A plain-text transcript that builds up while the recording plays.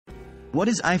What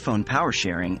is iPhone power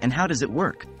sharing and how does it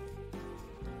work?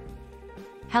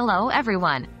 Hello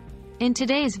everyone! In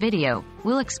today's video,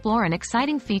 we'll explore an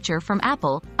exciting feature from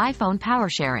Apple, iPhone power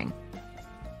sharing.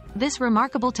 This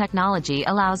remarkable technology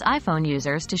allows iPhone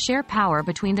users to share power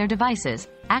between their devices,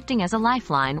 acting as a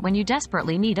lifeline when you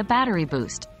desperately need a battery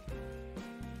boost.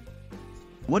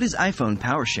 What is iPhone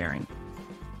power sharing?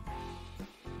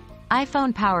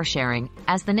 iPhone power sharing,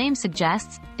 as the name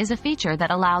suggests, is a feature that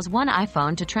allows one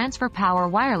iPhone to transfer power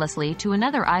wirelessly to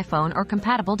another iPhone or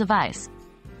compatible device.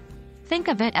 Think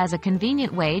of it as a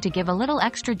convenient way to give a little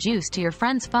extra juice to your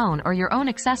friend's phone or your own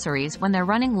accessories when they're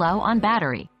running low on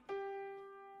battery.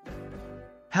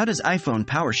 How does iPhone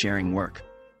power sharing work?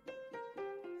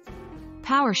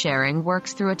 Power sharing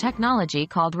works through a technology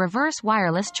called reverse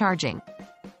wireless charging.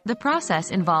 The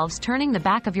process involves turning the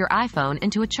back of your iPhone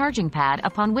into a charging pad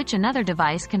upon which another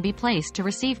device can be placed to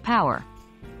receive power.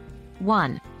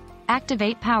 1.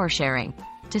 Activate power sharing.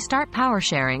 To start power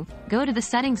sharing, go to the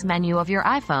settings menu of your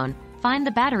iPhone, find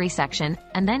the battery section,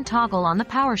 and then toggle on the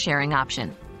power sharing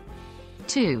option.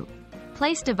 2.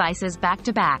 Place devices back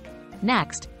to back.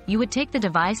 Next, you would take the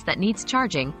device that needs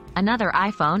charging, another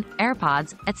iPhone,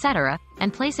 AirPods, etc.,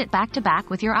 and place it back to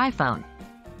back with your iPhone.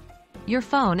 Your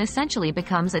phone essentially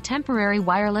becomes a temporary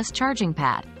wireless charging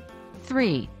pad.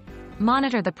 3.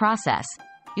 Monitor the process.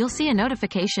 You'll see a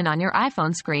notification on your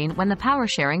iPhone screen when the power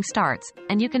sharing starts,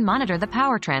 and you can monitor the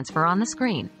power transfer on the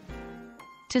screen.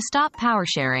 To stop power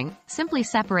sharing, simply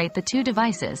separate the two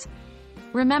devices.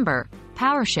 Remember,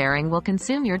 power sharing will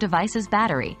consume your device's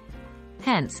battery.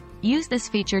 Hence, use this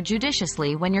feature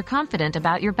judiciously when you're confident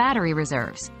about your battery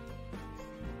reserves.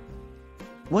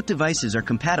 What devices are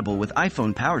compatible with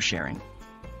iPhone power sharing?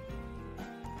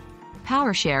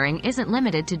 Power sharing isn't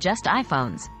limited to just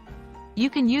iPhones. You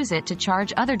can use it to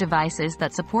charge other devices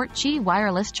that support Qi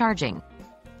wireless charging.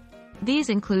 These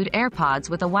include AirPods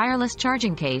with a wireless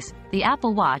charging case, the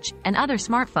Apple Watch, and other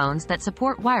smartphones that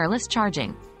support wireless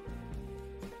charging.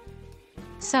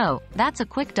 So, that's a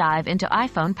quick dive into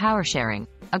iPhone power sharing,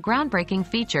 a groundbreaking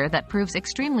feature that proves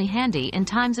extremely handy in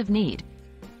times of need.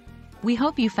 We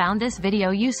hope you found this video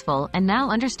useful and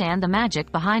now understand the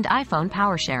magic behind iPhone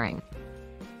power sharing.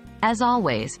 As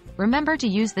always, remember to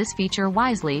use this feature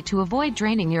wisely to avoid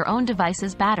draining your own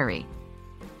device's battery.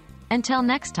 Until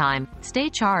next time, stay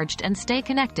charged and stay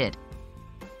connected.